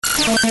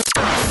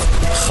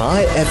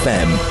Chai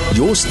FM,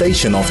 your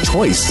station of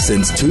choice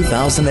since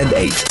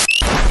 2008.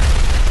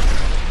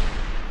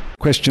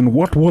 Question: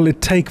 what will it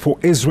take for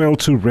Israel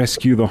to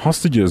rescue the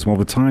hostages? Well,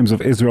 the Times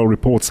of Israel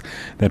reports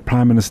that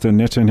Prime Minister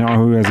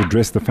Netanyahu has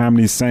addressed the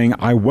families, saying,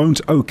 "I won't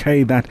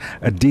okay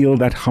a deal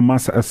that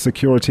Hamas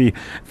security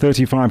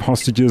 35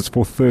 hostages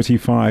for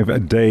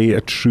 35-day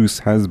truce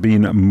has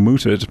been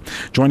mooted."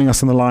 Joining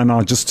us on the line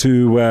now just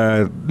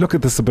to look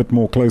at this a bit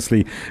more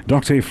closely,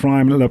 Dr.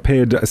 Ephraim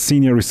Lapid, a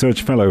Senior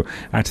Research Fellow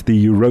at the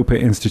Europa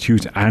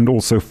Institute and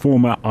also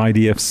former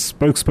IDF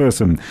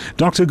spokesperson.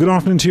 Doctor, good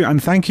afternoon to you,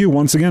 and thank you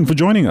once again for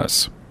joining us.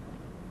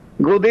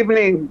 Good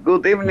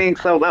evening,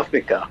 South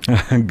Africa.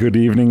 Good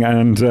evening,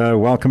 and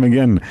welcome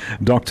again,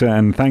 Doctor,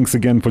 and thanks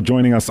again for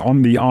joining us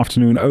on the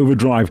Afternoon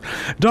Overdrive.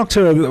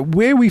 Doctor,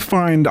 where we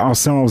find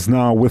ourselves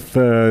now with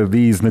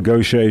these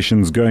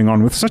negotiations going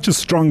on, with such a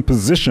strong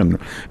position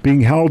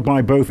being held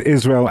by both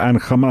Israel and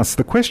Hamas,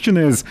 the question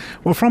is,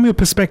 well, from your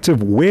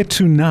perspective, where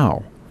to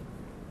now?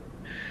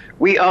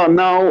 We are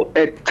now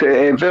at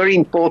a very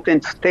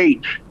important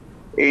stage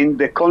in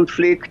the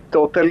conflict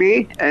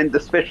totally, and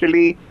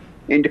especially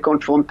in the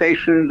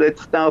confrontation that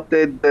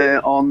started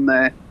on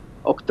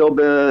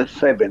October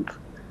 7th.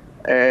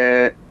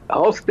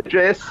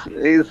 Hostages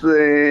is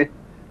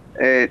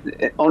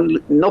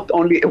not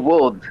only a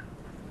word.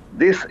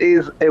 This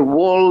is a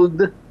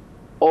world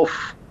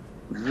of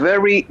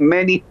very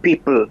many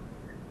people,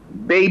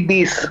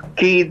 babies,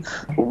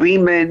 kids,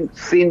 women,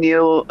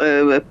 senior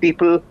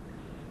people,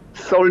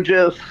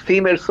 soldiers,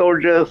 female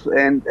soldiers,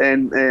 and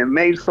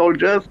male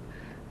soldiers.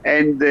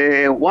 And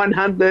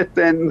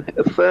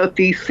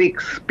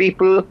 136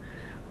 people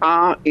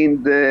are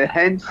in the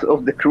hands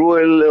of the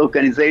cruel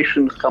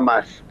organization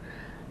Hamas.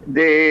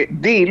 The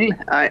deal,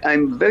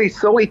 I'm very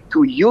sorry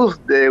to use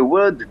the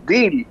word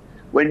deal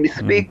when we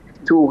speak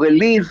to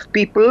release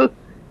people,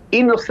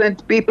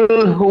 innocent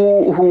people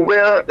who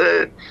were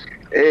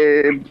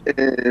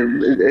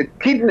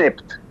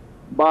kidnapped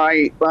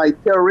by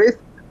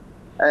terrorists.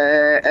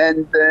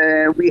 And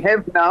we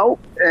have now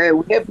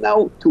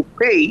to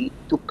pay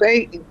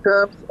in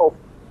terms of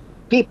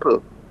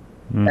people.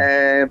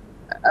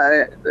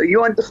 You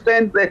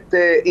understand that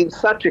in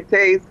such a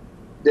case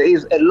there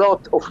is a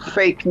lot of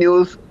fake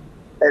news,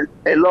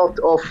 a lot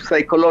of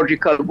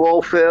psychological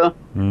warfare.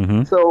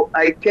 So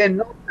I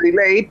cannot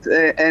relate,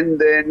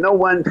 and no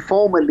one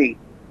formally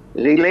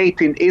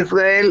relate in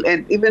Israel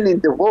and even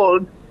in the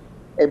world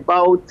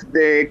about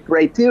the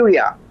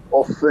criteria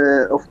of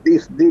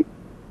this deal.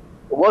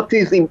 What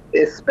is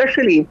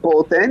especially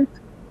important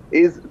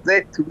is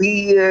that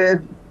we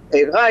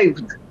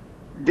arrived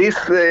this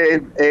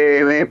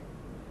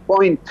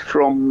point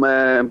from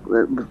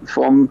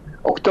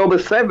October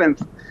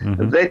 7th,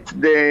 that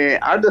the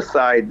other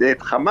side, that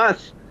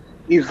Hamas,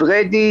 is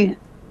ready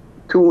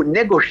to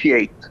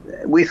negotiate.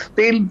 We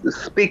still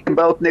speak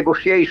about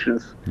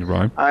negotiations.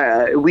 Right.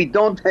 We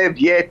don't have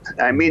yet,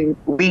 the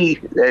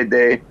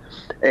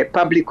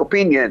public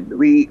opinion,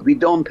 we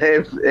don't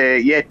have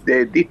yet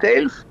the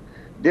details.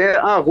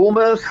 There are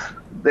rumors,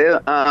 there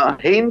are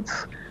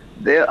hints,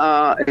 there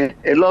are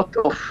a lot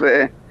of,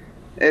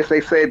 as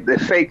I said, the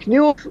fake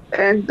news,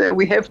 and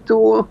we have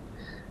to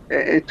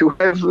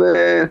have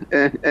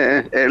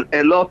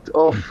a lot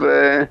of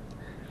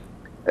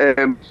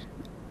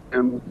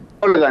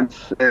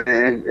tolerance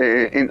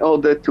in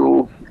order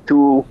to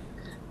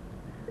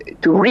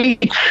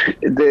reach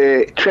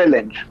the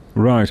challenge.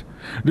 Right.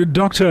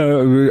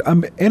 Doctor,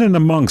 in and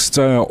amongst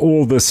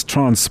all this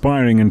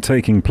transpiring and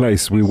taking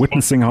place, we're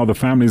witnessing how the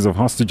families of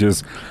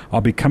hostages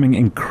are becoming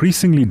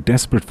increasingly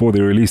desperate for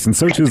their release, and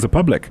so too is the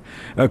public.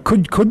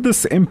 Could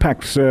this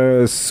impact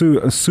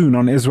soon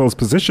on Israel's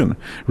position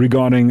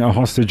regarding a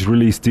hostage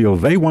release deal?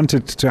 They want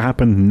it to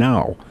happen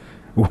now.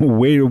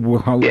 Where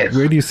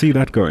do you see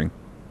that going?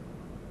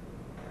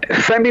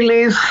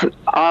 Families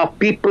are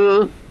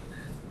people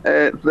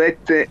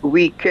that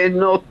we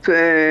cannot...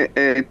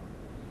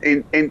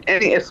 in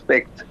any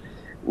aspect,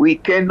 we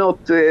cannot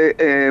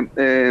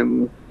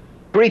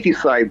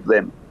criticize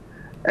them.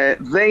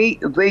 They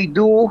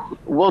do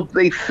what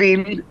they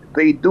feel.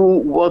 They do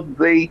what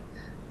they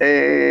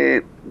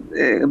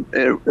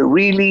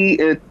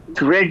really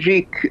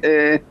tragic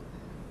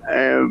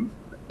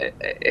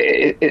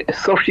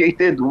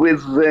associated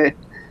with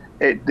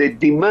the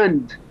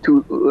demand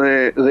to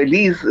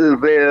release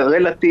their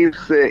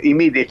relatives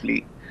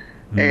immediately.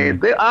 There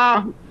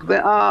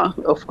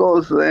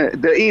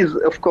is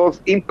of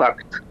course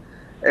impact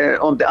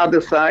on the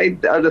other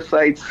side. The other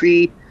side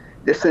see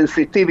the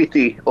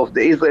sensitivity of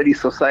the Israeli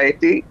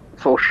society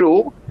for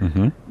sure,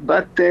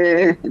 but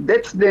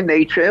that's the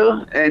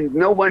nature, and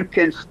no one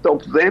can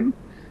stop them.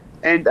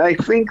 And I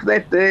think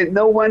that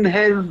no one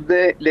has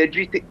the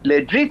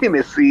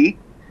legitimacy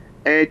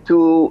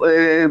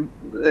to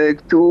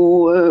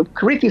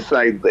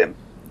criticize them.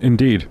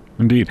 Indeed.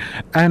 Indeed.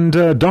 And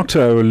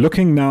Doctor,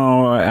 looking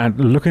at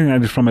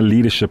it from a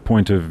leadership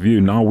point of view,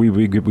 now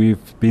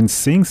we've been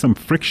seeing some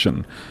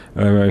friction.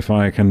 If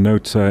I can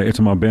note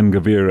Itamar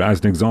Ben-Gvir as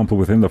an example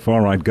within the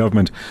far-right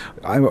government,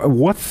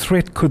 what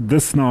threat could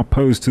this now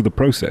pose to the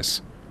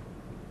process?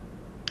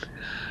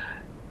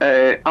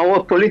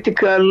 Our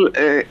political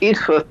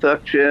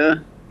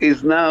infrastructure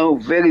is now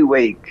very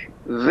weak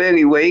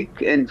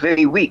and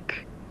very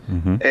weak.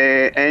 Mm-hmm.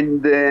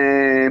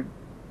 And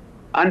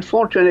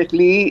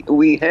unfortunately,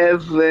 we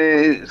have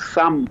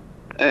some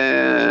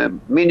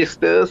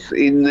ministers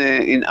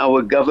in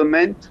our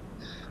government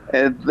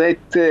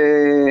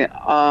that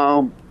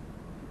are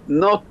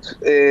not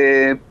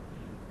they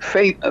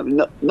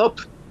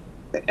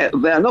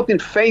are not in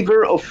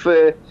favor of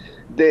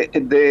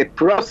the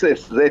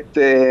process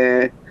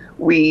that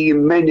we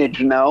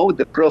manage now,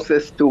 the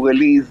process to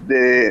release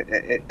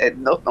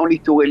not only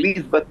to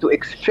release but to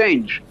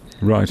exchange.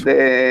 Right.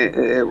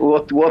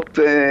 What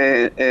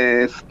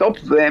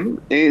stops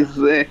them is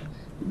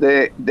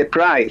the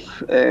price.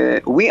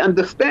 We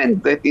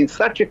understand that in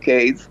such a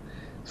case,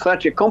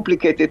 such a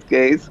complicated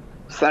case,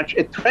 such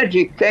a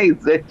tragic case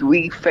that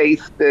we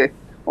faced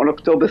on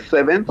October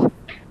 7th,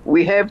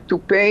 we have to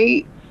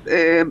pay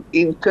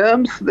in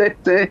terms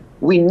that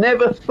we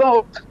never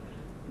thought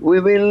we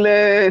will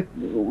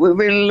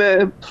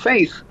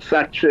face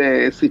such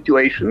a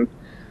situation,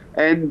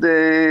 and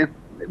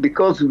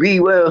because we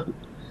were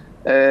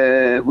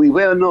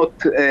not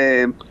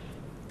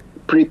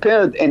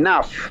prepared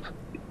enough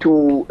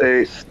to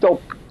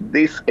stop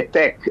this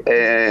attack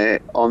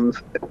on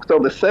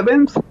October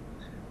 7th.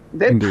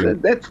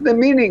 That's the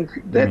meaning.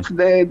 That's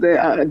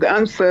the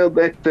answer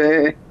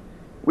that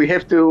we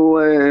have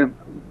to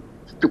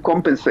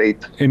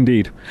compensate.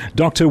 Indeed.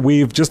 Doctor,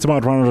 we've just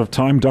about run out of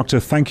time. Doctor,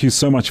 thank you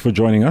so much for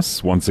joining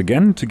us once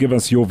again to give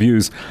us your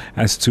views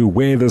as to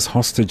where this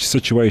hostage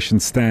situation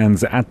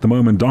stands at the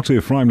moment. Dr.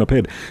 Ephraim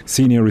Lapid,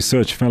 Senior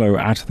Research Fellow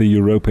at the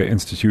Europa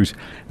Institute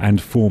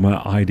and former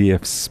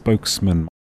IDF spokesman.